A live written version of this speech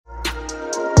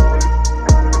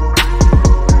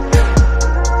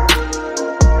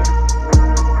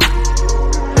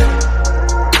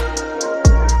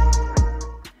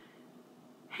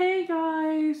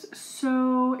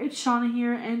Shawna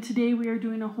here, and today we are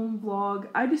doing a home vlog.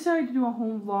 I decided to do a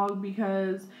home vlog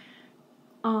because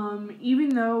even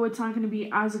though it's not going to be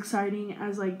as exciting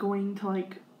as like going to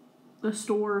like the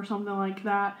store or something like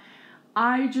that,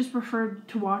 I just prefer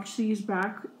to watch these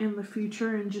back in the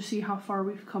future and just see how far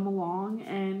we've come along,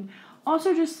 and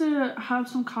also just to have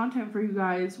some content for you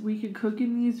guys. We could cook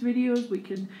in these videos, we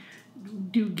could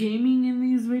do gaming in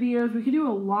these videos, we could do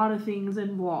a lot of things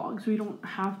in vlogs. We don't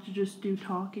have to just do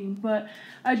talking. But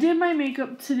I did my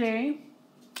makeup today,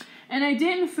 and I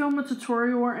didn't film a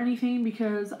tutorial or anything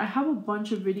because I have a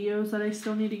bunch of videos that I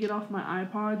still need to get off my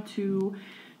iPod to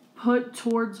put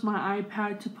towards my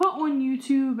iPad to put on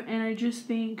YouTube, and I just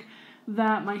think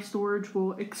that my storage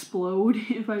will explode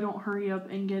if I don't hurry up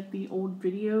and get the old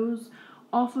videos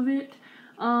off of it.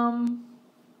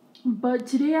 But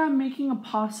today I'm making a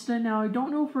pasta. Now I don't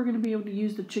know if we're going to be able to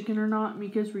use the chicken or not.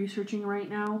 Mika's researching right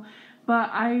now. But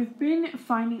I've been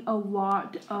finding a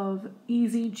lot of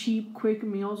easy, cheap, quick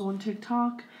meals on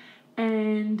TikTok.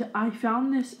 And I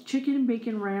found this chicken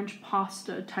bacon ranch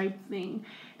pasta type thing.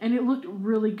 And it looked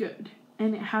really good.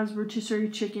 And it has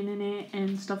rotisserie chicken in it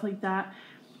and stuff like that.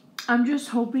 I'm just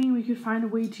hoping we could find a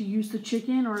way to use the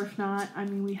chicken, or if not, I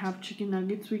mean, we have chicken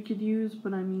nuggets we could use,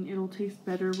 but I mean, it'll taste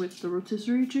better with the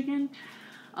rotisserie chicken.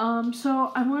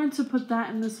 So I wanted to put that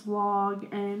in this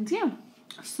vlog, and yeah.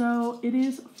 So it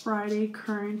is Friday,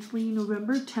 currently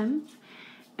November 10th,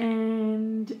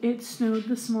 and it snowed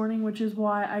this morning, which is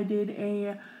why I did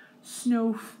a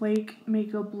snowflake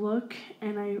makeup look,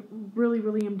 and I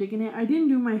really am digging it. I didn't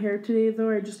do my hair today, though.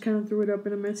 I just kind of threw it up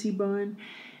in a messy bun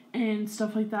and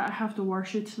stuff like that. I have to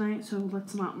wash it tonight, so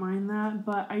let's not mind that.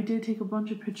 But I did take a bunch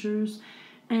of pictures,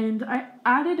 and I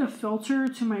added a filter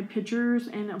to my pictures,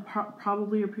 and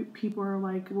probably people are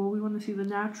like, well, we want to see the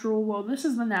natural. Well, this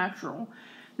is the natural.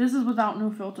 This is without no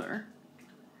filter.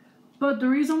 But the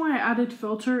reason why I added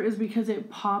filter is because it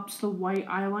pops the white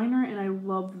eyeliner, and I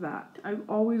love that. I've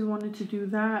always wanted to do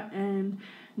that, and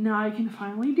now I can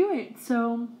finally do it.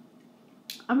 So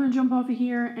I'm going to jump off of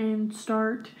here and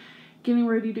start getting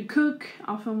ready to cook.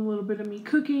 I'll film a little bit of me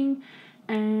cooking,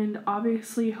 and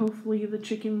obviously, hopefully the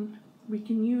chicken we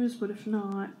can use, but if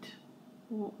not,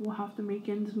 we'll have to make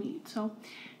ends meet. So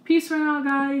peace for now,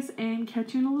 guys, and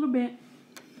catch you in a little bit.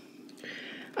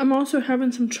 I'm also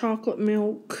having some chocolate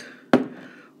milk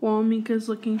while Mika's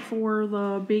looking for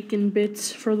the bacon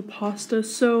bits for the pasta.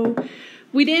 So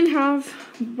we're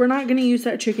not going to use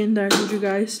that chicken that I told you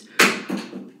guys.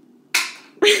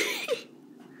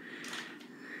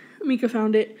 Mika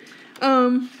found it.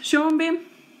 Show him, babe.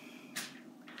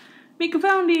 Mika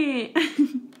found it.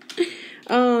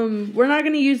 We're not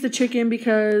going to use the chicken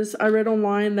because I read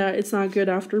online that it's not good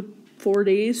after 4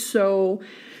 days. So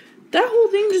that whole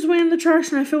thing just went in the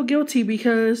trash, and I feel guilty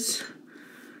because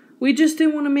we just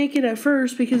didn't want to make it at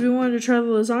first because we wanted to try the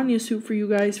lasagna soup for you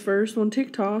guys first on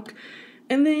TikTok.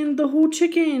 And then the whole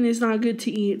chicken is not good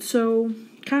to eat. So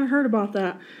kind of hurt about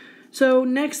that. So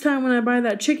next time when I buy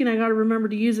that chicken, I gotta remember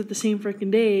to use it the same freaking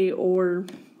day, or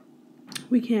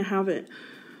we can't have it.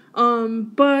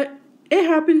 But it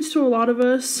happens to a lot of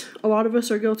us. A lot of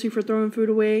us are guilty for throwing food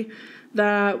away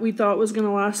that we thought was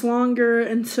gonna last longer,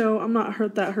 and so I'm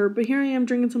not that hurt. But here I am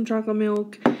drinking some chocolate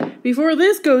milk before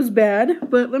this goes bad.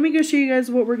 But let me go show you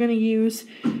guys what we're gonna use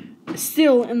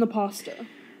still in the pasta.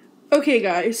 Okay,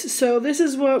 guys, so this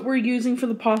is what we're using for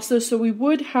the pasta. So we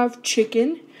would have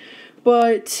chicken,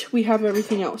 but we have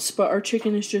everything else. But our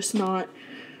chicken is just not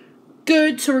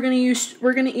good, so we're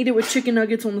gonna eat it with chicken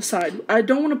nuggets on the side. I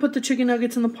don't want to put the chicken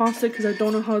nuggets in the pasta because I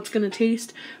don't know how it's gonna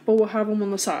taste, but we'll have them on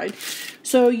the side.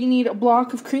 So you need a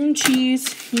block of cream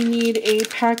cheese. You need a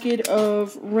packet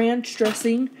of ranch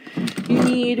dressing. You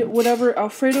need whatever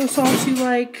Alfredo sauce you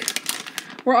like.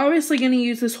 We're obviously gonna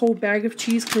use this whole bag of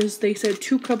cheese because they said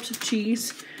 2 cups of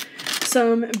cheese.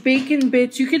 Some bacon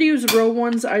bits. You could use roe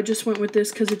ones. I just went with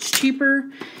this because it's cheaper.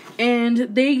 And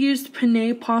they used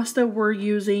penne pasta. We're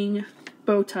using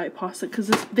bow tie pasta because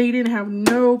they didn't have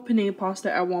no penne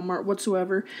pasta at Walmart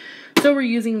whatsoever. So we're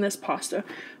using this pasta.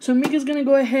 So Mika's going to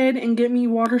go ahead and get me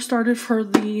water started for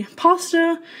the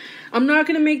pasta. I'm not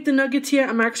going to make the nuggets yet.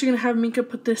 I'm actually going to have Mika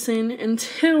put this in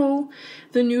until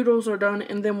the noodles are done,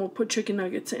 and then we'll put chicken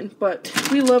nuggets in. But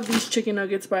we love these chicken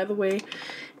nuggets, by the way,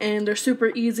 and they're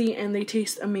super easy and they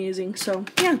taste amazing. So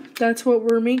yeah, that's what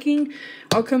we're making.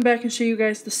 I'll come back and show you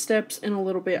guys the steps in a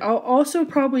little bit. I'll also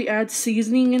probably add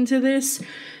seasoning into this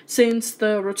since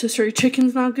the rotisserie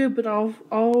chicken's not good, but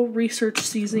I'll research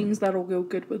seasonings that'll go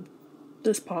good with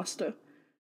this pasta.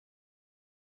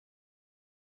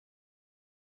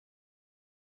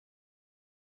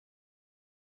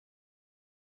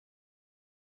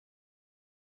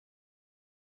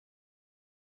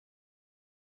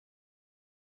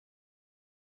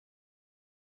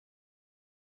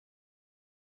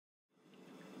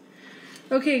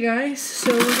 Okay guys, so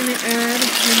we're going to add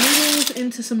the noodles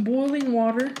into some boiling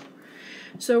water.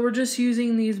 So we're just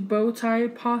using these bow tie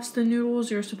pasta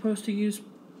noodles. You're supposed to use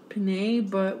penne,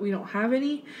 but we don't have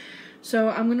any. So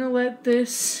I'm going to let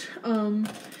this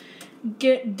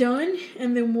get done,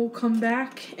 and then we'll come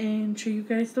back and show you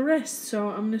guys the rest.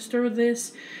 So I'm going to stir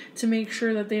this to make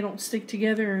sure that they don't stick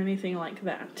together or anything like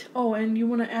that. Oh, and you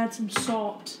want to add some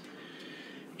salt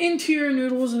into your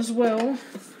noodles as well.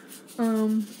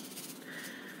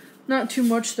 Not too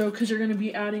much though, because you're going to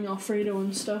be adding Alfredo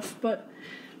and stuff, but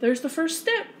there's the first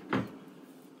step.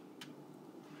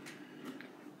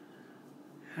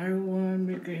 Hi everyone,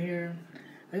 Micah here.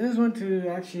 I just want to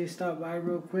actually stop by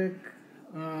real quick.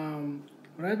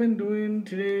 What I've been doing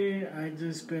today, I've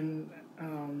just been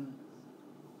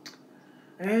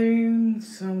adding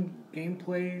some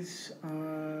gameplays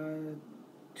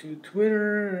to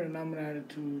Twitter, and I'm gonna add it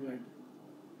to like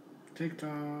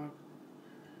TikTok,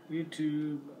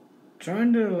 YouTube.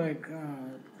 Trying to like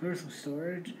clear some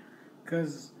storage,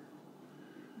 because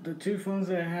the two phones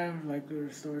that I have, like,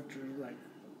 their storage are like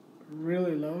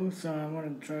really low, so I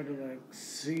want to try to like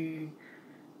see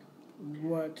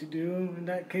what to do in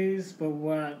that case. But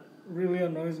what really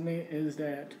annoys me is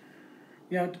that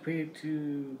you have to pay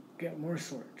to get more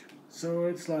storage. So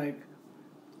it's like,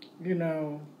 you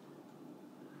know,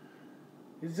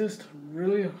 it's just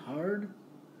really hard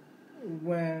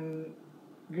when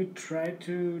you try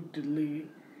to delete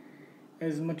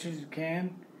as much as you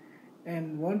can.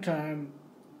 And one time,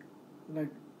 like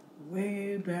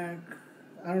way back,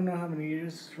 I don't know how many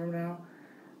years from now,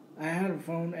 I had a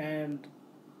phone and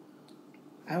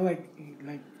I like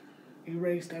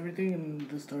erased everything, and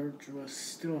the storage was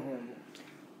still horrible.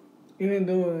 Even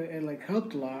though it like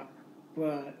helped a lot,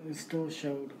 but it still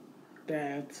showed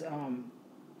that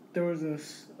there was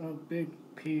a big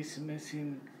piece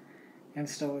missing and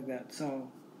stuff like that. So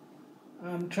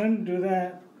I'm trying to do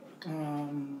that.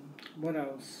 What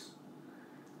else?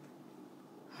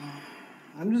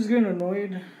 I'm just getting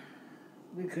annoyed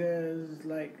because,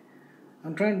 like,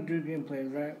 I'm trying to do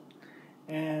gameplays, right?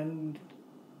 And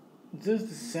just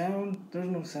the sound, there's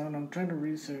no sound. I'm trying to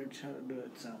research how to do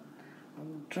it, so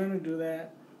I'm trying to do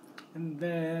that. And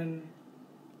then,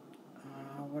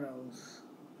 what else?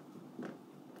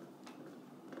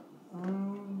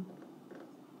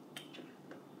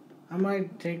 I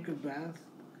might take a bath.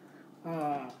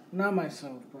 Not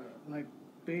myself, but like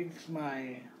bathe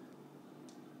my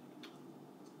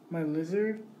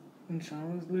lizard, and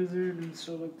Shawna's lizard and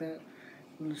stuff like that.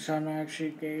 Shawna actually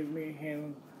gave me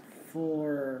him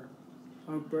for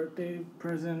a birthday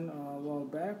present a while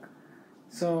back.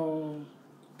 So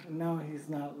now he's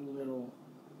not little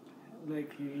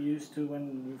like he used to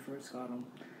when we first got him.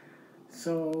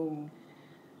 So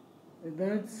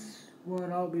that's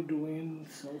what I'll be doing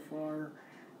so far,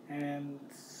 and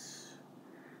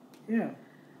yeah.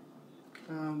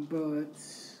 But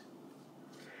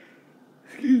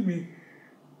excuse me.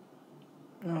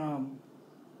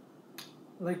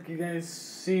 Like you guys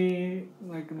see,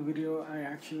 like in the video, I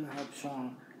actually helped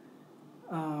Sean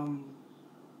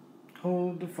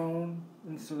hold the phone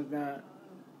and stuff like that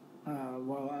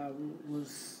while I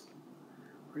was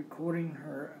recording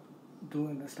her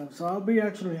doing this stuff. So I'll be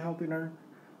actually helping her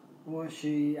while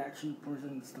she actually pours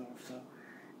in stuff. So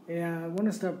yeah, I want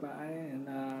to stop by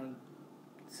and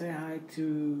say hi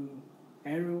to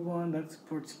everyone that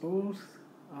supports both.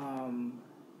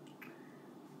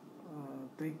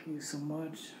 Thank you so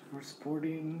much for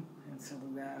supporting and stuff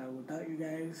like that. Without you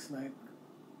guys, like,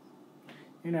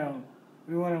 you know,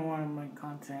 we wouldn't want to make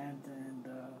content, and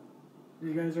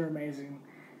you guys are amazing.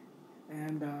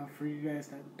 And for you guys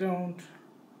that don't,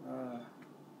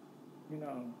 you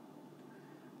know,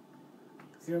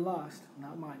 it's your loss,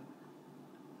 not mine.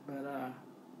 But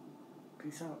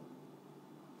peace out.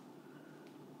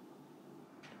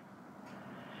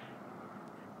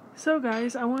 So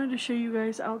guys, I wanted to show you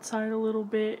guys outside a little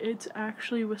bit. It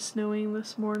actually was snowing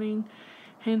this morning,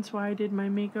 hence why I did my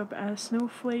makeup as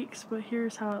snowflakes, but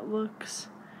here's how it looks.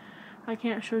 I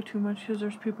can't show too much because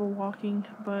there's people walking,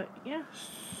 but yeah.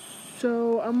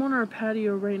 So I'm on our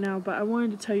patio right now, but I wanted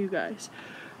to tell you guys.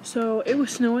 So it was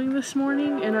snowing this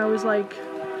morning, and I was like,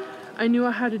 I knew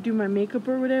I had to do my makeup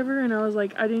or whatever, and I was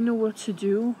like, I didn't know what to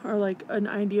do, or like an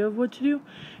idea of what to do,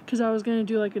 because I was gonna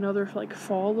do like another like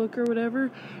fall look or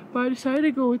whatever, but I decided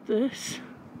to go with this.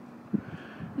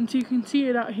 And so you can see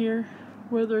it out here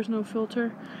where there's no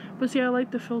filter, but see, I like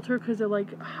the filter because it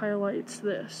like highlights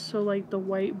this, so like the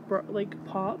white like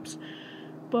pops.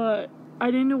 But I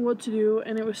didn't know what to do,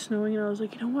 and it was snowing, and I was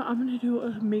like, you know what, I'm gonna do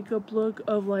a makeup look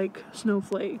of like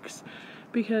snowflakes,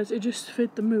 because it just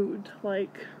fit the mood,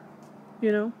 like,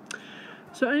 you know.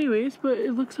 So anyways, but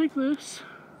it looks like this.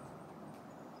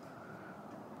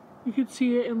 You could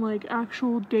see it in like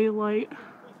actual daylight.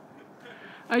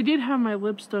 I did have my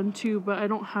lips done too, but I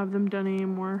don't have them done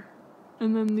anymore.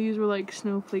 And then these were like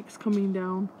snowflakes coming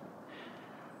down.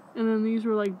 And then these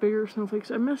were like bigger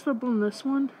snowflakes. I messed up on this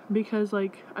one because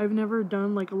like I've never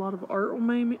done like a lot of art on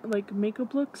my like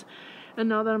makeup looks. And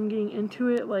now that I'm getting into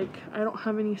it, like I don't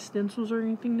have any stencils or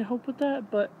anything to help with that.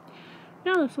 But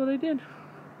yeah, that's what I did.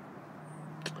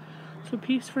 So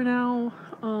peace for now.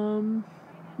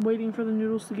 Waiting for the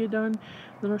noodles to get done.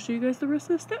 Then I'll show you guys the rest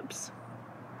of the steps.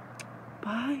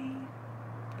 Bye.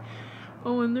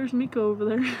 Oh, and there's Micah over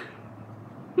there.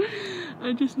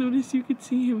 I just noticed you could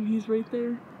see him. He's right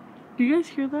there. Do you guys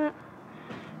hear that?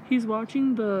 He's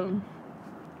watching the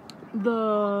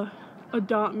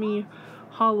Adopt Me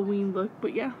Halloween look.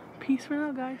 But yeah, peace for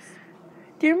now, guys.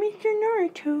 There, Mr.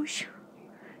 Naruto. Say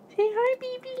hi,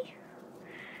 baby.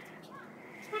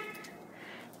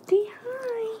 Say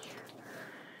hi.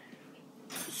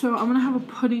 So I'm gonna have a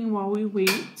pudding while we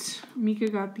wait. Micah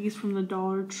got these from the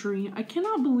Dollar Tree. I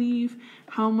cannot believe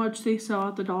how much they sell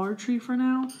at the Dollar Tree for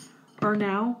now. Or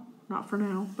now. Not for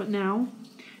now, but now.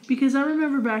 Because I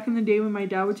remember back in the day when my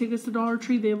dad would take us to Dollar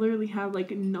Tree, they literally had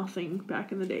like nothing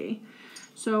back in the day.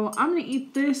 So I'm gonna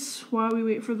eat this while we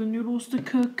wait for the noodles to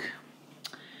cook.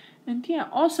 And yeah,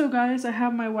 also guys, I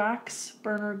have my wax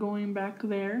burner going back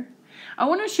there. I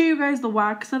want to show you guys the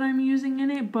wax that I'm using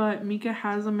in it, but Micah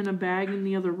has them in a bag in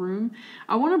the other room.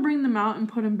 I want to bring them out and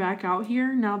put them back out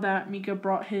here now that Micah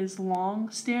brought his long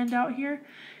stand out here,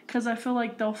 because I feel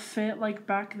like they'll fit like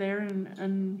back there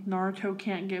and Naruto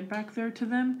can't get back there to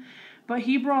them. But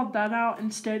he brought that out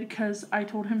instead because I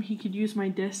told him he could use my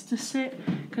desk to sit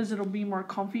because it'll be more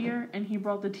comfier, and he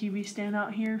brought the TV stand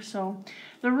out here. So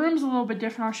the room's a little bit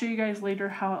different. I'll show you guys later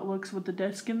how it looks with the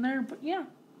desk in there, but yeah.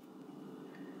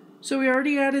 So we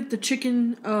already added the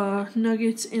chicken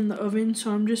nuggets in the oven,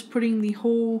 so I'm just putting the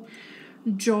whole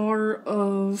jar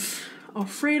of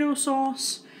Alfredo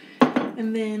sauce,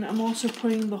 and then I'm also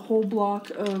putting the whole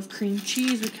block of cream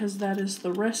cheese because that is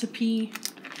the recipe.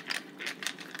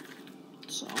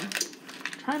 So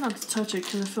try not to touch it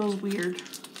because it feels weird.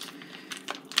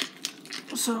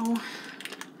 So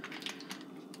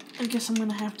I guess I'm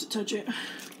gonna have to touch it.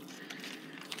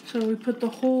 So we put the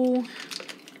whole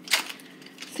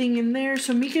thing in there,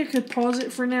 so Micah could pause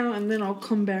it for now, and then I'll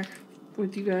come back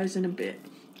with you guys in a bit.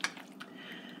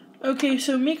 Okay,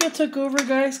 so Micah took over,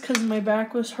 guys, because my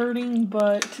back was hurting,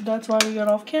 but that's why we got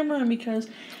off camera, and because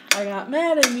I got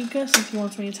mad at Micah since he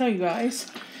wants me to tell you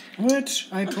guys. Which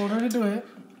I told her to do it.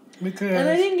 Because... And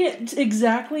I didn't get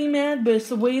exactly mad, but it's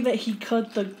the way that he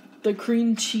cut the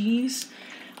cream cheese.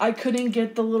 I couldn't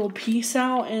get the little piece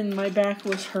out, and my back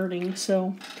was hurting,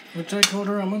 so... Which I told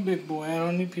her I'm a big boy. I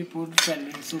don't need people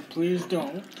defending, so please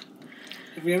don't.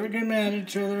 If we ever get mad at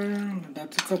each other,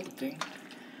 that's a couple things.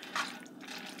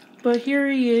 But here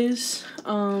he is,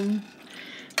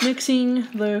 mixing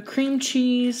the cream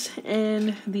cheese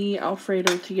and the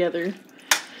Alfredo together.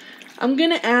 I'm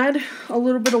going to add a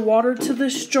little bit of water to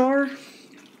this jar.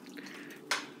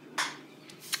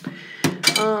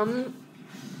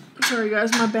 Sorry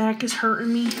guys, my back is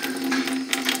hurting me.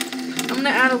 I'm going to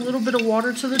add a little bit of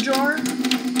water to the jar,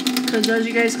 because as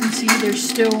you guys can see, there's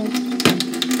still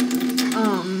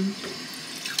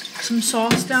some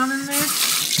sauce down in there.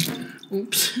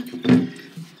 Oops.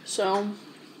 So,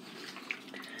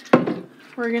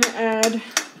 we're going to add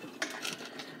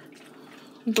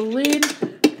the lid,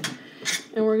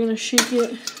 and we're going to shake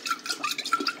it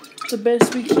the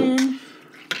best we can.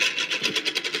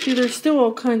 See, there's still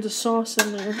all kinds of sauce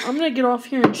in there. I'm going to get off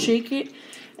here and shake it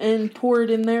and pour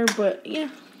it in there, but yeah.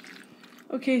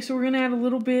 Okay, so we're going to add a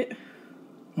little bit.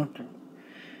 Okay.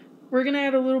 We're going to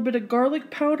add a little bit of garlic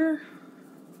powder.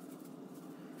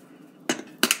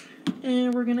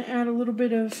 And we're going to add a little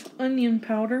bit of onion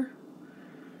powder.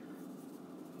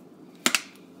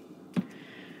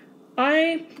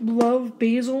 I love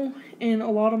basil in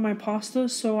a lot of my pastas,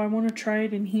 so I want to try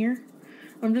it in here.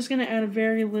 I'm just going to add a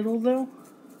very little though.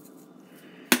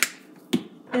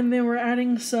 And then we're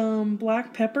adding some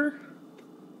black pepper.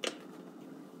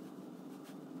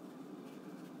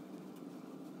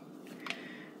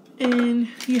 And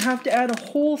you have to add a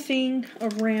whole thing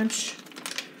of ranch.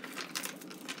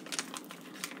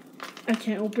 I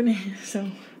can't open it, so.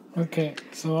 Okay,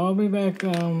 so I'll be back,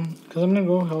 because I'm going to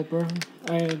go help her.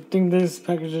 I think these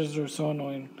packages are so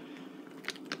annoying.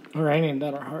 Or any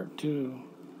that are hard to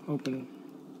open.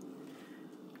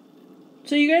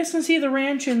 So you guys can see the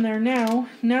ranch in there now.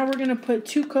 Now we're going to put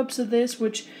 2 cups of this,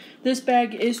 which this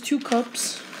bag is 2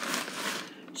 cups.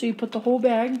 So you put the whole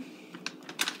bag.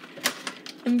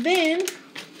 And then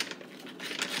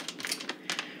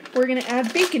we're going to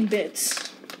add bacon bits.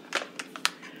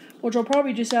 Which I'll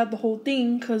probably just add the whole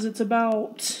thing because it's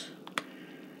about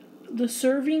the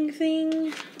serving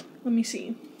thing. Let me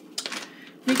see.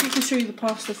 Maybe I can show you the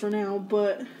pasta for now,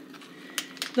 but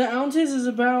the ounces is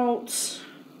about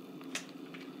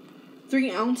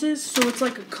 3 ounces, so it's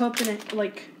like a cup and it's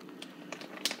like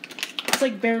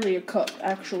barely a cup,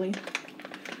 actually.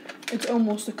 It's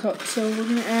almost a cup. So we're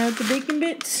gonna add the bacon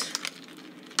bits.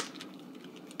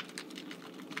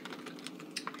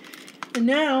 And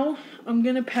now I'm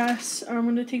gonna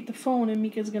take the phone and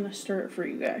Mika's gonna stir it for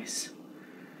you guys.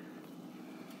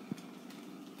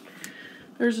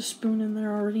 There's a spoon in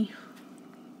there already.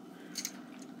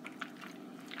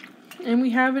 And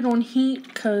we have it on heat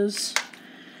because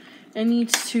it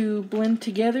needs to blend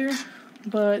together,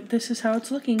 but this is how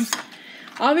it's looking.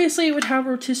 Obviously, it would have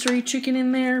rotisserie chicken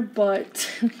in there, but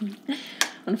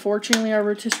unfortunately, our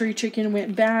rotisserie chicken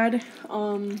went bad.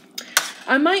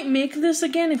 I might make this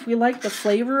again if we like the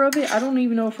flavor of it. I don't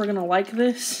even know if we're going to like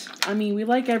this. I mean, we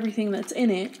like everything that's in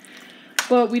it,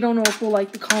 but we don't know if we'll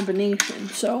like the combination,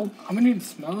 so. I mean, it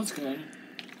smells good.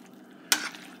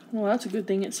 Well, that's a good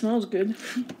thing. It smells good.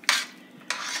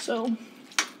 So.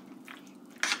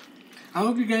 I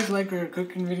hope you guys like our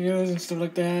cooking videos and stuff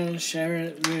like that, and share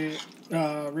it. We're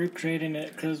recreating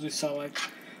it because we saw like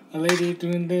a lady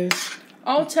doing this.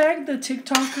 I'll tag the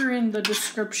TikToker in the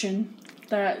description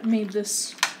that made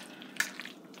this.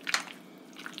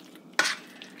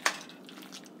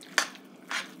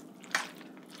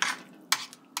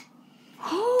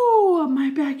 Oh, my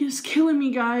back is killing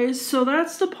me, guys. So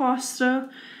that's the pasta.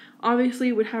 Obviously,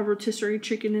 it would have rotisserie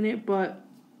chicken in it, but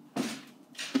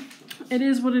it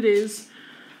is what it is.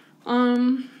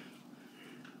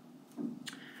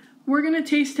 We're gonna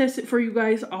taste test it for you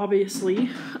guys, obviously,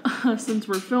 since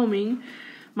we're filming.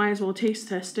 Might as well taste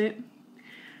test it.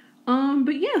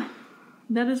 But yeah,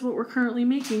 that is what we're currently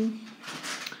making.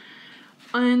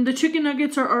 And the chicken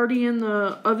nuggets are already in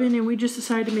the oven, and we just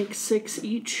decided to make 6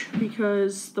 each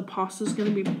because the pasta is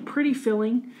gonna be pretty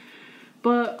filling.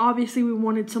 But obviously, we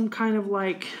wanted some kind of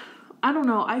like, I don't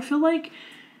know. I feel like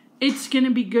it's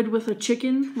gonna be good with a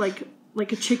chicken, like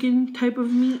a chicken type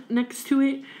of meat next to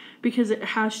it, because it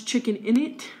has chicken in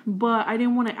it. But I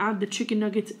didn't want to add the chicken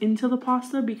nuggets into the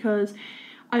pasta because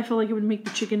I feel like it would make the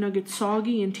chicken nuggets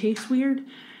soggy and taste weird.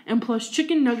 And plus,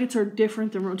 chicken nuggets are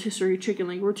different than rotisserie chicken.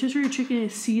 Like, rotisserie chicken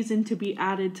is seasoned to be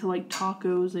added to like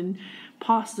tacos and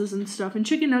pastas and stuff, and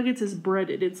chicken nuggets is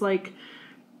breaded. It's like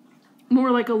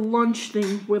more like a lunch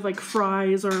thing with like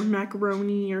fries or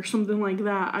macaroni or something like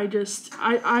that.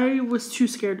 I was too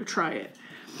scared to try it.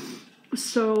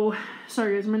 So,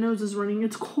 sorry guys, my nose is running.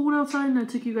 It's cold outside and I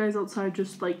took you guys outside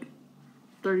just like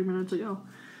 30 minutes ago.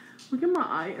 Look at my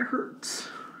eye, it hurts.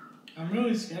 I'm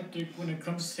really skeptic when it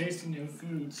comes to tasting new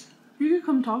foods. You can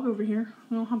come talk over here.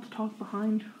 We don't have to talk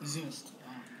behind. It's just,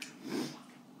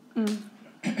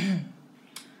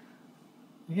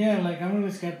 yeah, like I'm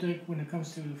really skeptic when it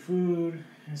comes to food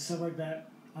and stuff like that.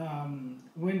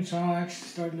 When Shawna actually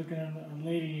started looking at a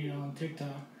lady on TikTok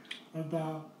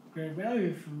about great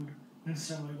value food and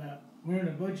stuff like that, we're in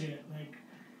a budget. Like,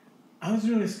 I was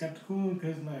really skeptical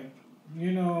because, like,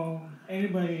 you know,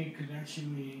 anybody could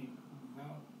actually,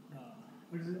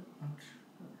 what is it?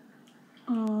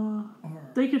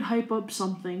 They could hype up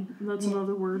something. That's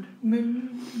another word.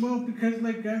 Well, because,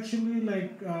 like, actually,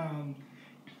 like,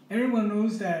 everyone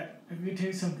knows that if you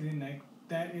taste something like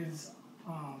that is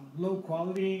low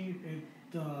quality,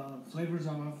 the flavors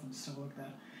are off and stuff like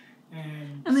that.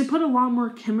 And they put a lot more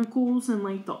chemicals and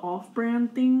like the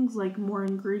off-brand things, like more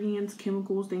ingredients,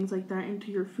 chemicals, things like that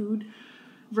into your food,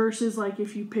 versus like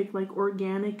if you pick like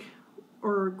organic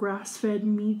or grass-fed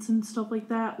meats and stuff like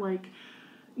that, like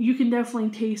you can definitely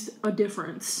taste a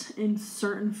difference in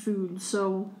certain foods.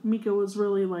 So Mika was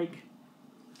really like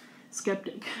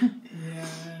skeptic.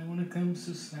 Yeah, when it comes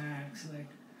to snacks, like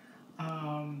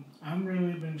I'm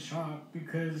really been shocked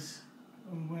because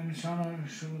when Shawna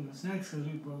showed me the snacks, because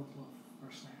we both love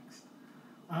our snacks.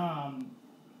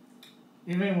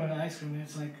 Even with ice cream,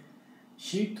 it's like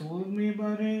she told me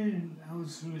about it, and I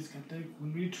was really skeptic.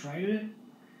 When we tried it,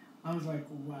 I was like,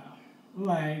 wow.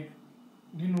 Like,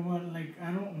 you know what? Like,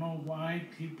 I don't know why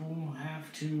people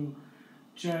have to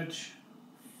judge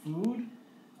food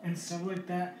and stuff like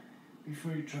that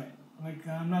before you try it. Like,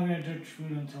 I'm not gonna judge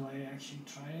food until I actually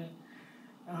try it.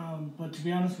 But to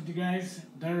be honest with you guys,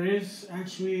 there is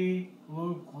actually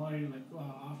low quality, like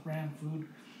off-brand food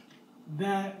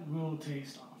that will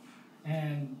taste off,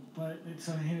 but it's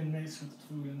a hit and miss with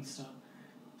food and stuff.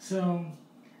 So,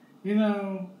 you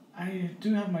know, I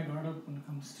do have my guard up when it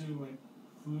comes to like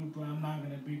food, but I'm not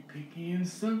gonna be picky and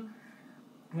stuff.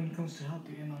 when it comes to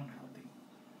healthy and unhealthy.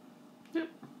 Yep.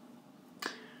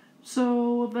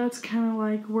 So that's kind of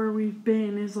like where we've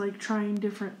been, is like trying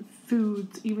different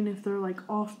foods, even if they're like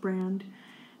off-brand.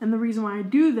 And the reason why I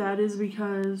do that is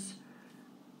because,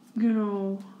 you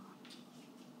know,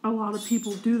 a lot of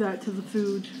people do that to the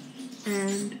food,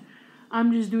 and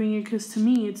I'm just doing it because to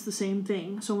me it's the same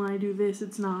thing. So when I do this,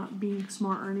 it's not being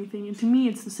smart or anything, and to me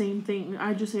it's the same thing.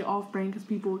 I just say off-brand because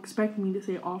people expect me to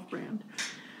say off-brand.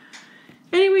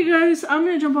 Anyway, guys, I'm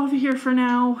going to jump off of here for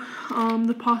now.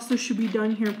 The pasta should be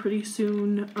done here pretty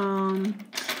soon.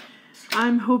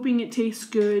 I'm hoping it tastes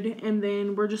good, and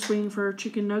then we're just waiting for our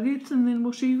chicken nuggets, and then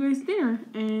we'll show you guys dinner,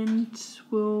 and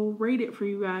we'll rate it for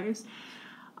you guys.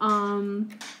 The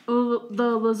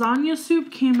lasagna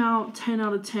soup came out 10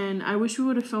 out of 10. I wish we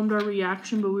would have filmed our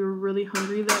reaction, but we were really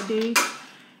hungry that day,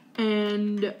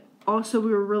 and also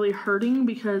we were really hurting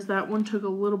because that one took a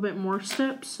little bit more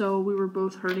steps, so we were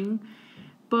both hurting.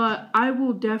 But I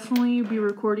will definitely be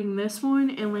recording this one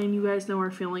and letting you guys know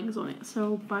our feelings on it.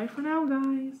 So, bye for now,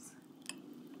 guys.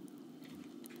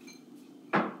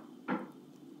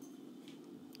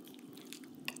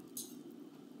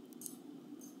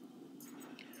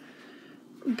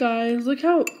 Guys, look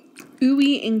how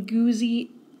ooey and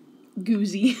gooey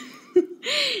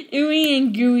ooey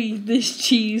and gooey this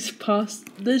cheese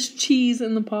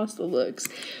and the pasta looks.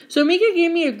 So Mika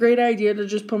gave me a great idea to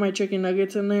just put my chicken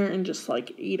nuggets in there and just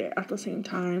like eat it at the same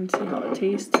time, see how it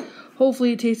tastes.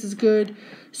 Hopefully it tastes good.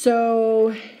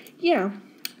 So yeah,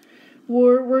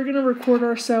 we're gonna record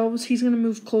ourselves. He's gonna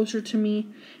move closer to me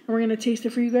and we're gonna taste it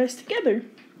for you guys together.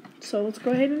 So let's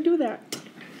go ahead and do that.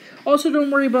 Also, don't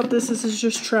worry about this. This is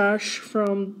just trash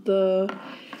from the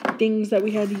things that we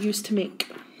had to use to make.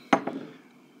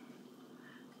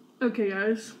 Okay,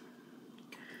 guys.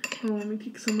 Oh, let me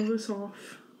take some of this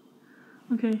off.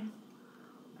 Okay.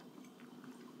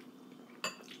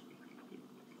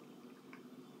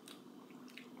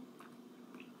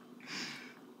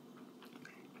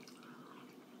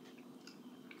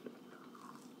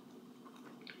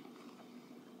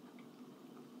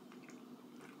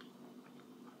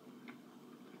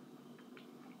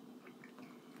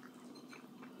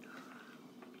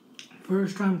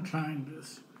 First time trying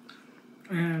this.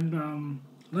 And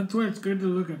that's why it's good to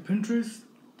look at Pinterest,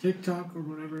 TikTok, or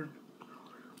whatever.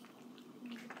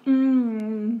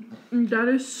 That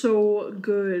is so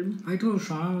good. I told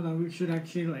Shawna that we should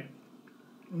actually like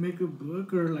make a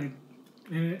book or like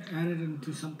add it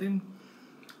into something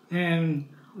and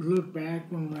look back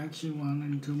when we actually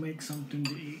wanted to make something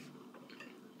to eat.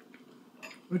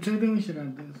 Which I think we should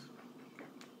add this.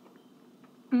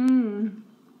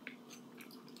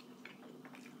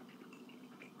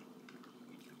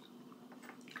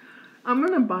 I'm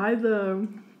gonna buy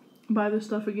the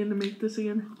stuff again to make this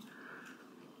again.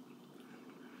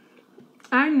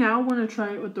 I now want to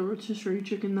try it with the rotisserie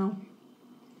chicken though.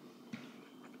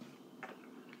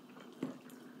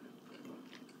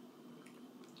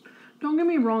 Don't get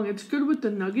me wrong, it's good with the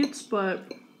nuggets,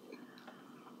 but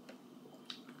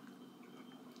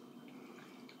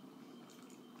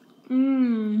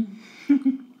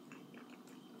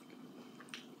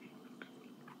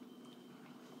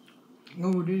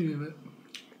What would you give it?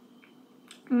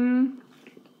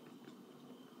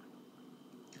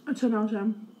 A 10 out of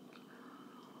 10.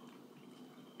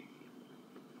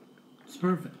 It's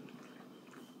perfect.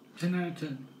 10 out of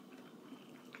 10.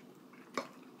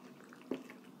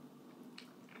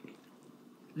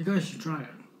 You guys should try it.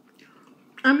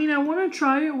 I mean, I want to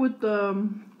try it with the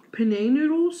penne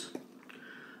noodles,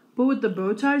 but with the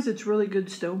bow ties, it's really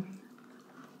good still.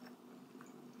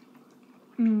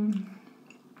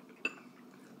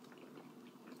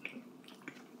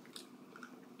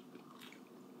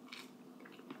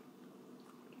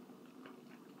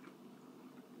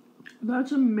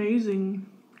 That's amazing.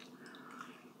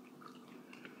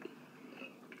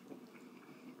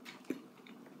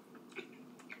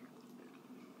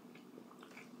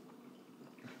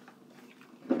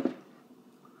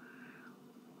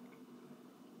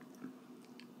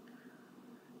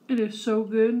 It is so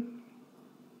good.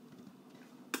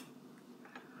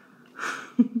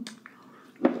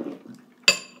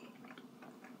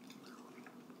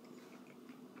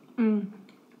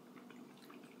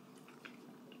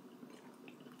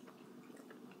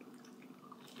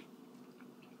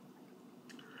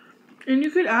 And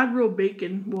you could add real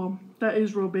bacon. Well, that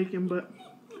is real bacon, but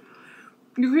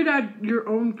you could add your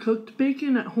own cooked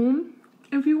bacon at home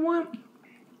if you want.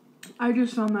 I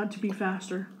just found that to be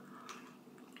faster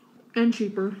and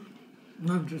cheaper.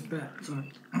 Not just that,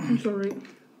 sorry. I'm sorry.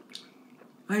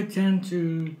 I tend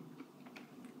to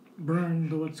burn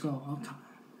the what's called all the time.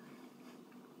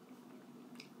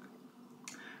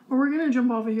 We're going to jump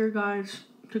off of here, guys,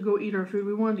 to go eat our food.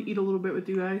 We wanted to eat a little bit with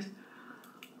you guys.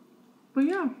 But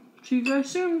yeah, see you guys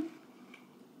soon.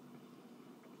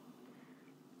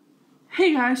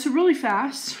 Hey guys, so really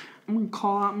fast, I'm going to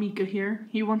call out Micah here.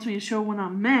 He wants me to show when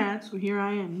I'm mad, so here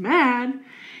I am mad.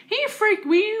 We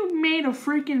made a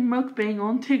freaking mukbang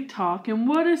on TikTok, and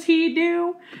what does he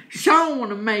do?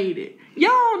 Shawna made it.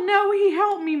 Y'all know he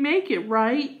helped me make it,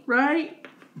 right? Right?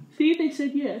 See, they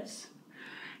said yes.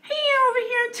 He over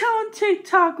here telling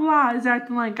TikTok lies,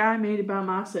 acting like I made it by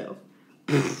myself.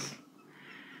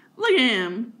 Look at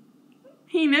him.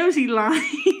 He knows he lied.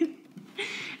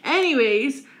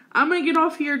 Anyways, I'm going to get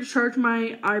off here to charge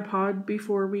my iPod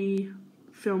before we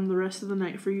film the rest of the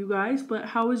night for you guys. But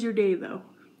how was your day, though?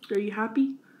 Are you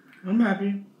happy? I'm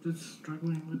happy. Just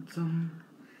struggling with some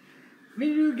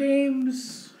video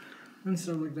games and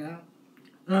stuff like that.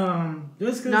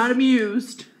 Just cause, not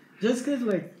amused. Just because,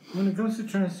 like, when it comes to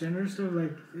transgender stuff,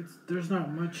 like, there's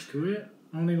not much to it.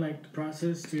 Only, like, the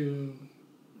process to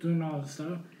doing all the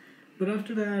stuff. But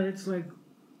after that, it's like,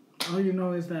 all you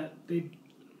know is that they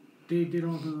did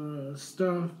all the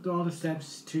stuff, all the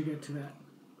steps to get to that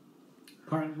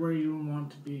part where you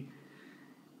want to be.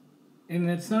 And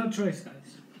it's not a choice,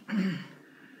 guys.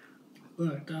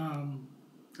 But, I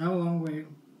have a long way.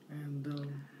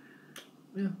 And,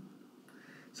 yeah.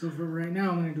 So for right now,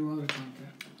 I'm going to do other content.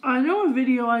 I know a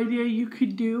video idea you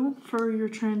could do for your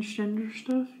transgender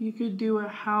stuff. You could do a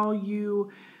how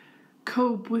you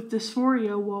cope with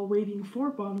dysphoria while waiting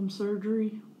for bottom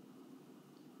surgery.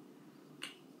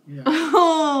 Yeah.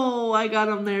 Oh, I got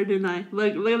him there, didn't I?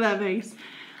 Look at that face.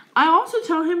 I also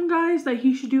tell him, guys, that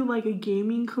he should do, like, a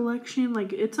gaming collection.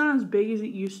 Like, it's not as big as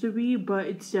it used to be, but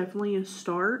it's definitely a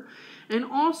start. And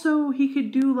also, he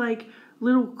could do, like,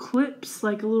 little clips,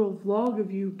 like a little vlog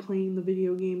of you playing the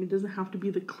video game. It doesn't have to be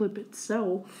the clip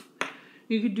itself.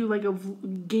 You could do, like, a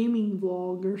gaming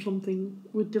vlog or something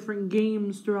with different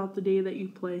games throughout the day that you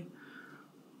play.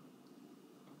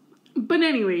 But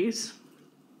anyways,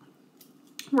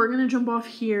 we're going to jump off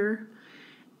here,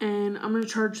 and I'm going to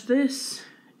charge this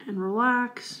and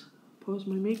relax, pose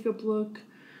my makeup look.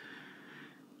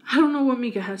 I don't know what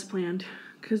Micah has planned,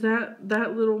 because that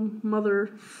little mother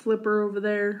flipper over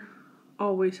there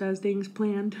always has things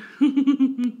planned.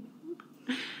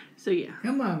 So yeah.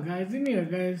 Come on, guys. You need a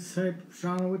guys hype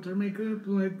Shawna with their makeup.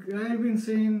 Like, I've been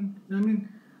saying,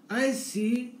 I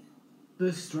see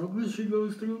the struggles she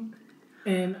goes through,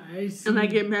 and I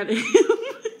get mad at him.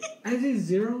 I say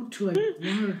 0 to, like,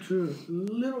 1 or 2, a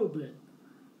little bit.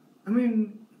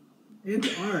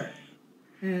 It's art,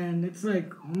 and it's,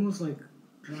 like, almost like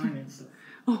drawing and stuff.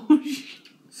 Oh, shit.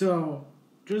 So,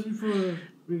 just before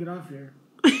we get off here,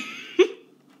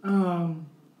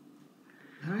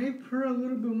 hype her a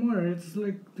little bit more. It's,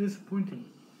 like, disappointing.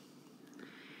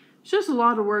 It's just a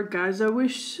lot of work, guys. I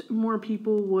wish more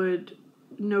people would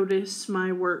notice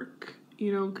my work,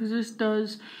 you know, because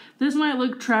this might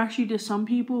look trashy to some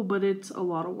people, but it's a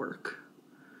lot of work.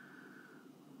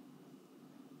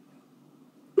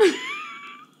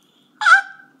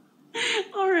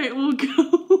 Alright, we'll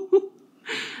go.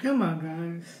 Come on,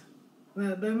 guys.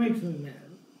 That makes me mad.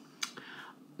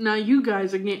 Now you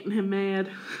guys are getting him mad.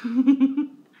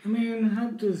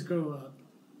 Help this girl up.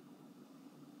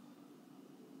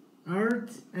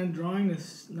 Art and drawing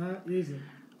is not easy.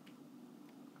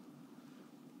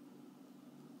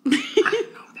 I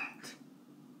know that.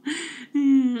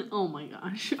 Oh my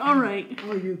gosh. Alright.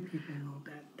 All you people know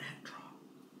that draw.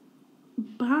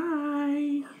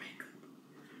 Bye.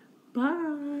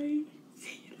 Bye.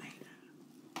 See you later.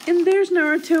 And there's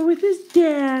Naruto with his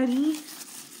daddy.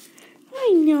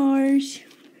 Hi, Nars.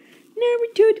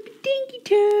 Naruto the dinky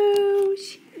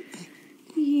toes.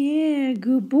 Yeah,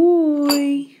 good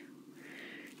boy.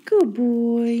 Good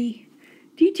boy.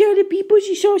 Do you tell the people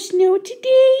you saw snow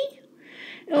today?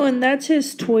 Oh, and that's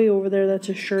his toy over there. That's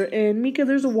his shirt. And Micah,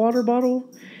 there's a water bottle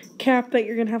cap that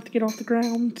you're going to have to get off the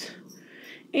ground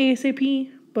ASAP.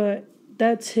 But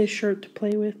that's his shirt to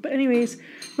play with. But anyways,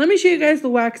 let me show you guys the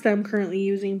wax that I'm currently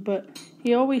using. But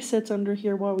he always sits under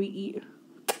here while we eat.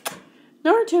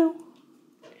 Naruto.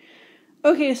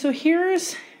 Okay, so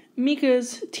here's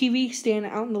Micah's TV stand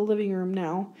out in the living room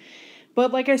now.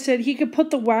 But like I said, he could put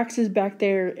the waxes back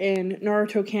there and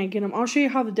Naruto can't get them. I'll show you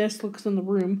how the desk looks in the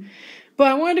room. But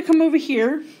I wanted to come over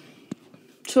here.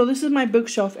 So this is my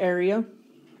bookshelf area.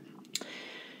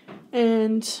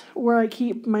 And where I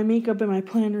keep my makeup and my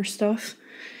planner stuff.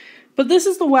 But this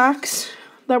is the wax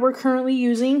that we're currently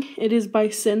using. It is by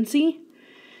Scentsy.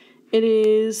 It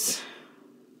is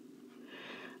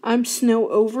I'm Snow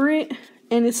Over It.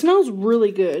 And it smells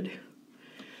really good.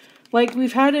 Like,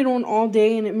 we've had it on all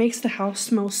day, and it makes the house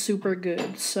smell super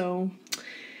good. So,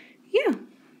 yeah.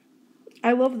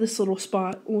 I love this little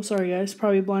spot. Well, sorry, guys.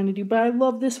 Probably blinded you. But I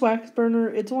love this wax burner.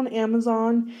 It's on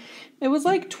Amazon. It was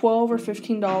like $12 or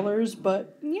 $15,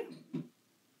 but, yeah.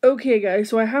 Okay, guys.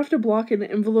 So, I have to block an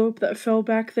envelope that fell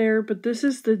back there. But this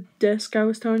is the desk I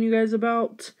was telling you guys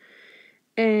about.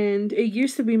 And it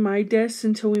used to be my desk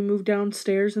until we moved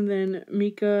downstairs, and then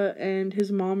Micah and his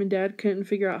mom and dad couldn't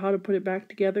figure out how to put it back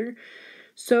together.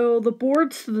 So the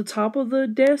boards to the top of the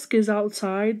desk is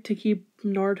outside to keep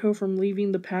Naruto from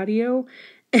leaving the patio,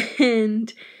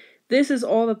 and this is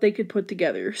all that they could put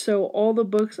together. So all the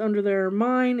books under there are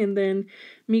mine, and then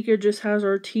Micah just has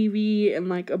our TV and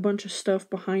like a bunch of stuff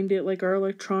behind it, like our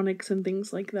electronics and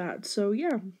things like that. So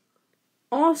yeah.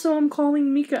 Also, I'm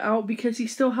calling Micah out because he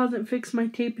still hasn't fixed my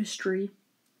tapestry.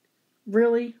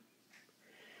 Really?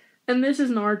 And this is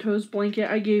Naruto's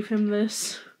blanket. I gave him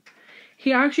this.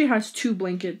 He actually has 2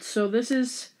 blankets. So this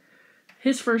is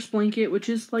his first blanket, which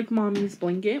is like mommy's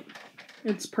blanket.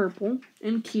 It's purple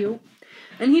and cute.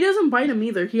 And he doesn't bite them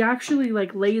either. He actually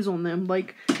like lays on them.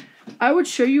 Like, I would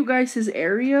show you guys his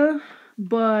area,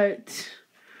 but...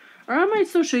 Or I might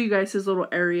still show you guys his little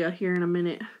area here in a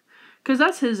minute. Because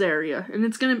that's his area. And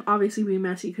it's going to obviously be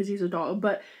messy because he's a dog.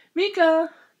 But,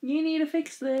 Micah, you need to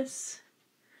fix this.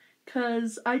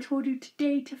 Because I told you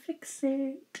today to fix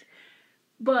it.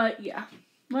 But, yeah.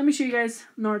 Let me show you guys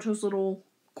Naruto's little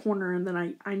corner. And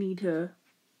then I need to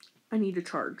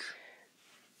charge.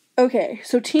 Okay,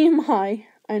 so TMI.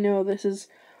 I know this is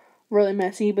really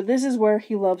messy. But this is where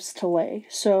he loves to lay.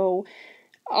 So,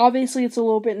 obviously it's a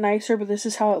little bit nicer. But this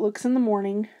is how it looks in the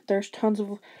morning. There's tons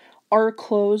of... our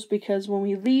clothes, because when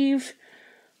we leave,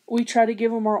 we try to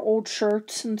give him our old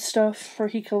shirts and stuff for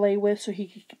he could lay with so he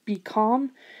could be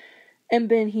calm. And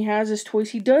then he has his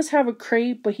toys. He does have a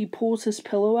crate, but he pulls his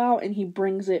pillow out and he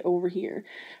brings it over here.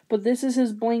 But this is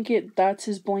his blanket, that's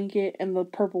his blanket, and the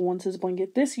purple one's his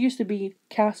blanket. This used to be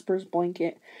Casper's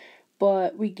blanket,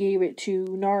 but we gave it to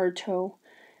Naruto.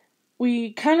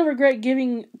 We kind of regret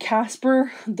giving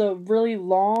Casper the really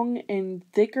long and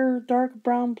thicker dark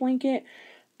brown blanket,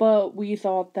 but we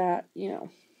thought that, yeah.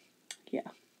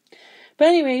 But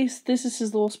anyways, this is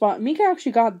his little spot. Micah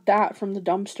actually got that from the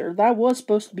dumpster. That was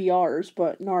supposed to be ours,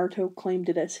 but Naruto claimed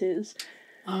it as his.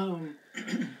 And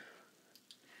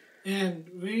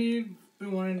we've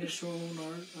been wanting to show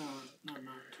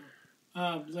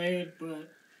Blade,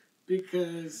 but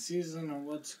because he's in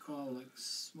a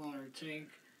smaller tank,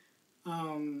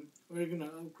 we're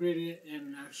gonna upgrade it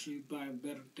and actually buy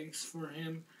better things for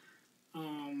him.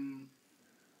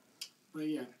 But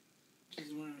yeah,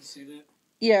 just wanted to say that.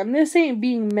 Yeah, and this ain't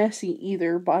being messy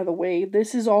either, by the way.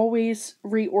 This is always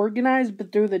reorganized,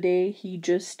 but through the day, he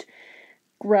just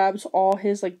grabs all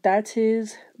his, like, that's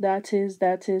his,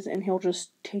 and he'll just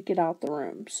take it out the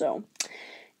room. So,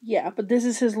 yeah, but this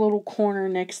is his little corner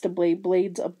next to Blade.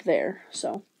 Blade's up there,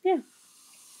 so, yeah.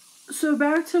 So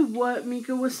back to what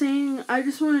Micah was saying, I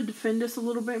just want to defend this a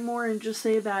little bit more and just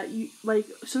say that,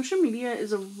 social media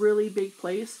is a really big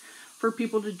place for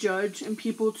people to judge and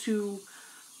people to,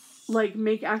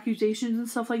 make accusations and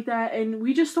stuff like that. And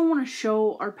we just don't want to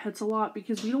show our pets a lot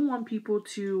because we don't want people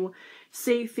to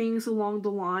say things along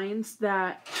the lines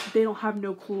that they don't have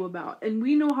no clue about. And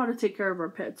we know how to take care of our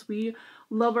pets. We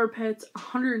love our pets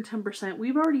 110%.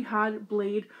 We've already had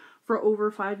Blade for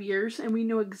over 5 years, and we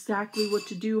know exactly what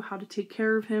to do, how to take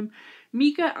care of him.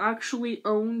 Micah actually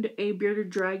owned a bearded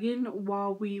dragon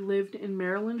while we lived in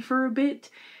Maryland for a bit,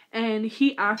 and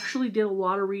he actually did a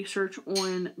lot of research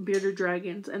on bearded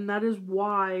dragons, and that is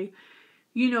why,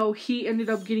 he ended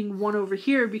up getting one over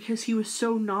here, because he was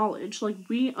so knowledgeable.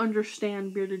 We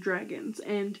understand bearded dragons,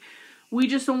 and we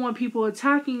just don't want people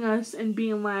attacking us and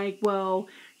being like, well,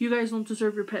 you guys don't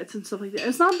deserve your pets and stuff like that.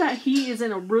 It's not that he is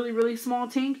in a really, really small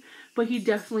tank, but he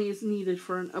definitely is needed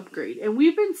for an upgrade. And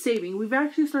we've been saving. We've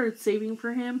actually started saving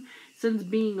for him since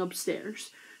being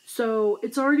upstairs. So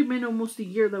it's already been almost a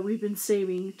year that we've been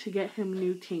saving to get him a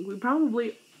new tank. We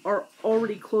probably are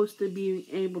already close to being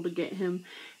able to get him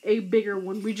a bigger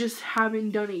one. We just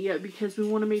haven't done it yet because we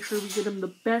want to make sure we get him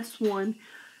the best one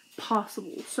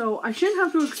possible. So I shouldn't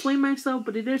have to explain myself,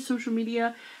 but it is social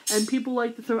media and people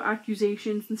like to throw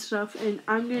accusations and stuff, and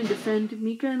I'm going to defend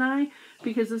Micah and I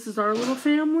because this is our little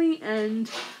family and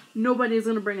nobody's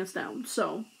going to bring us down.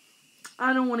 So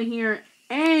I don't want to hear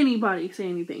anybody say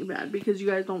anything bad because you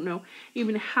guys don't know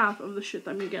even half of the shit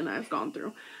that Micah and I have gone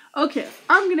through. Okay,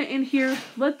 I'm going to end here.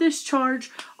 Let this charge.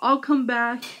 I'll come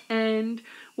back and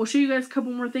we'll show you guys a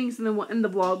couple more things and then we'll end the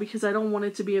vlog because I don't want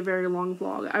it to be a very long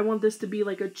vlog. I want this to be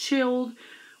like a chilled,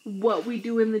 what we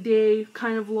do in the day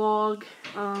kind of vlog.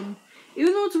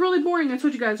 Even though it's really boring, I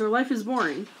told you guys, our life is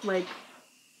boring. Like,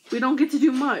 we don't get to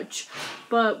do much.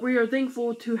 But we are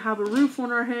thankful to have a roof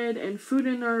on our head and food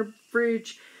in our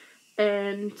fridge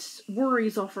and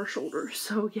worries off our shoulders.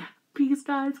 So, yeah. Peace,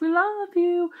 guys. We love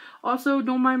you. Also,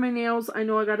 don't mind my nails. I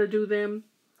know I gotta do them.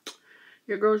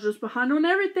 Your girl's just behind on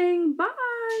everything.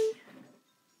 Bye!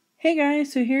 Hey,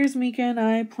 guys. So, here's Micah and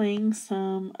I playing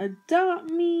some Adopt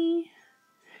Me.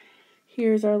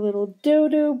 Here's our little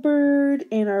dodo bird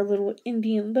and our little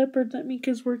Indian leopard that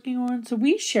Mika's working on. So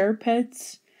we share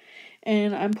pets,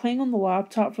 and I'm playing on the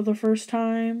laptop for the first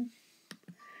time.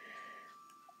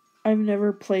 I've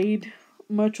never played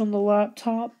much on the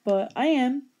laptop, but I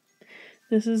am.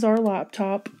 This is our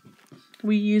laptop.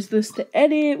 We use this to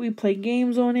edit. We play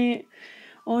games on it.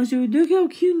 Also, look how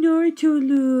cute Naruto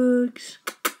looks.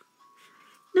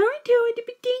 Naruto with the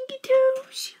big dinky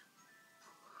toes.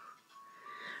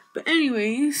 But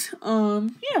anyways,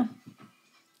 yeah.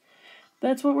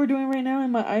 That's what we're doing right now,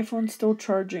 and my iPhone's still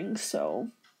charging, so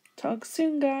talk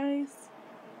soon, guys.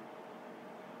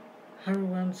 Hi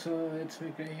everyone, so it's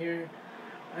Micah here.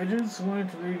 I just wanted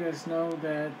to let you guys know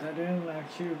that I didn't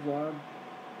actually vlog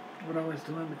what I was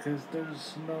doing because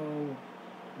there's no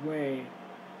way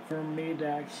for me to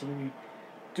actually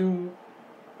do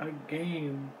a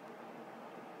game,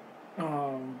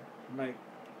 like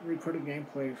record a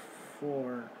gameplay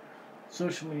for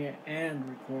social media and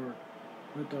record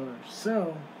with others.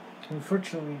 So,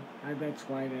 unfortunately, that's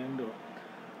why I didn't do it.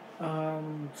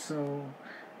 So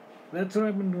that's what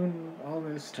I've been doing all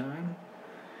this time,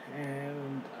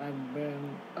 and I've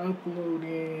been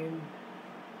uploading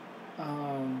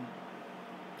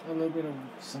a little bit of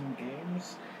some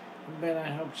games, and then I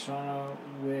helped Shawna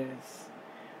with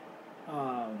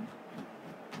a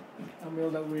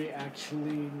meal that we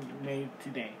actually made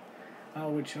today,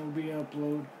 which will be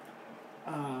uploaded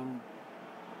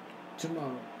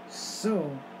tomorrow.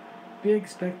 So be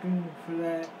expecting for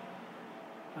that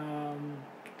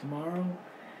tomorrow,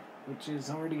 which is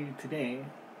already today.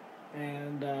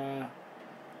 And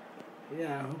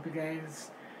yeah, I hope you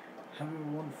guys have a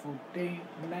wonderful day,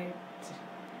 night.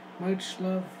 Much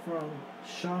love from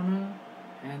Shawna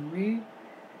and me.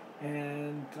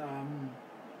 And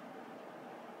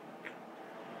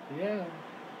yeah,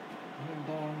 and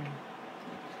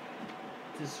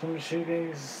just want to show you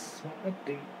guys my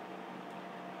update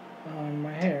on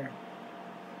my hair.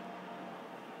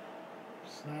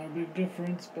 It's not a big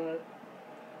difference, but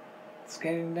it's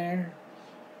getting there.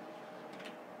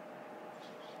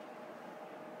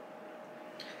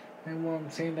 And why I'm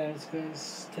saying that is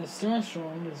because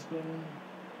testosterone has been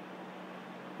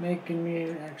making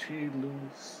me actually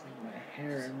lose my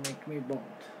hair and make me bald.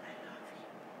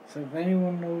 So if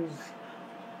anyone knows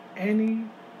any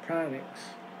products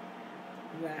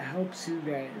that helps you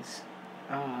guys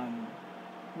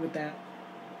with that,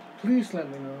 please let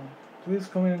me know. Please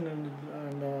comment in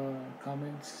the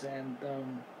comments and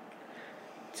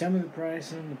tell me the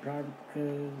price and the product,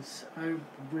 because I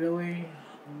really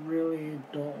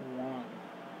don't want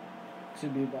to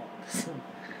be bald.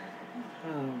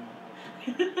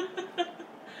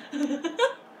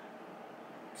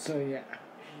 So yeah,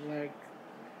 like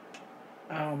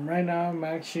right now I'm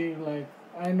actually like,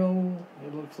 I know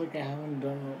it looks like I haven't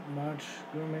done much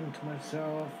grooming to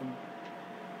myself,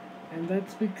 and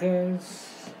that's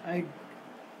because I've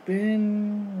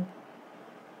been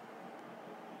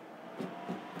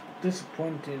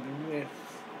disappointed with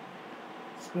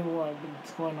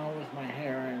what's going on with my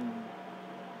hair,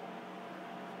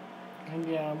 and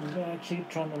yeah, I'm actually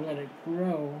trying to let it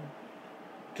grow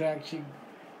to actually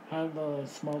have the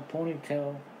small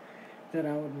ponytail that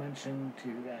I would mention to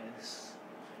you guys.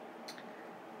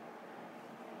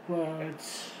 But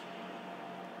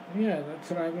yeah, that's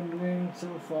what I've been doing so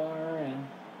far, and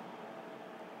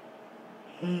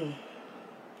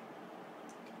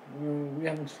we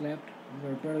haven't slept.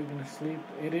 We're barely gonna sleep.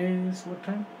 It is what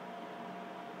time?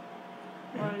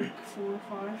 Like 4 or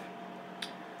 5.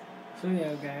 So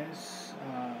yeah, guys,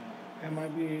 it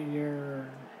might be your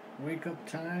wake up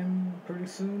time pretty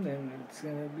soon, and it's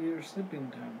gonna be your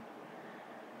sleeping time.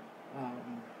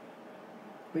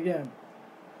 But yeah,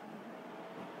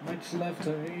 much love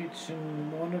to each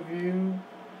and one of you,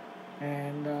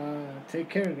 and take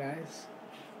care, guys.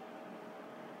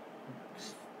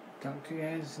 Talk to you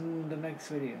guys in the next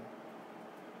video.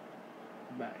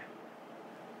 Bye.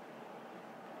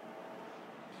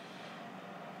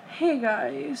 Hey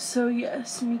guys, so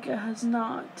yes, Mika has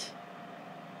not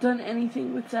done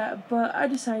anything with that, but I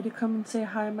decided to come and say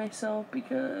hi myself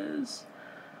because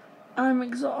I'm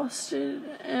exhausted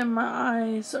and my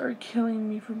eyes are killing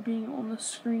me from being on the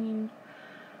screen.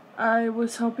 I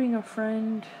was helping a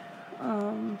friend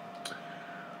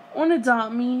won't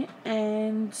adopt me,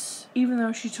 and even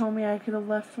though she told me I could have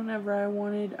left whenever I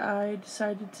wanted, I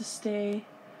decided to stay.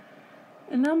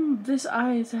 And now this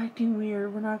eye is acting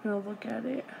weird. We're not gonna look at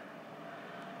it.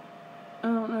 I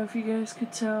don't know if you guys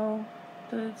could tell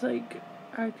that it's like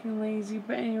acting lazy,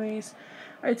 but anyways,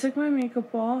 I took my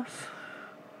makeup off.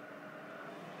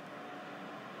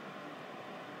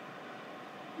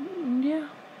 Yeah.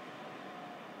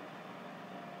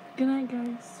 Good night,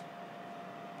 guys.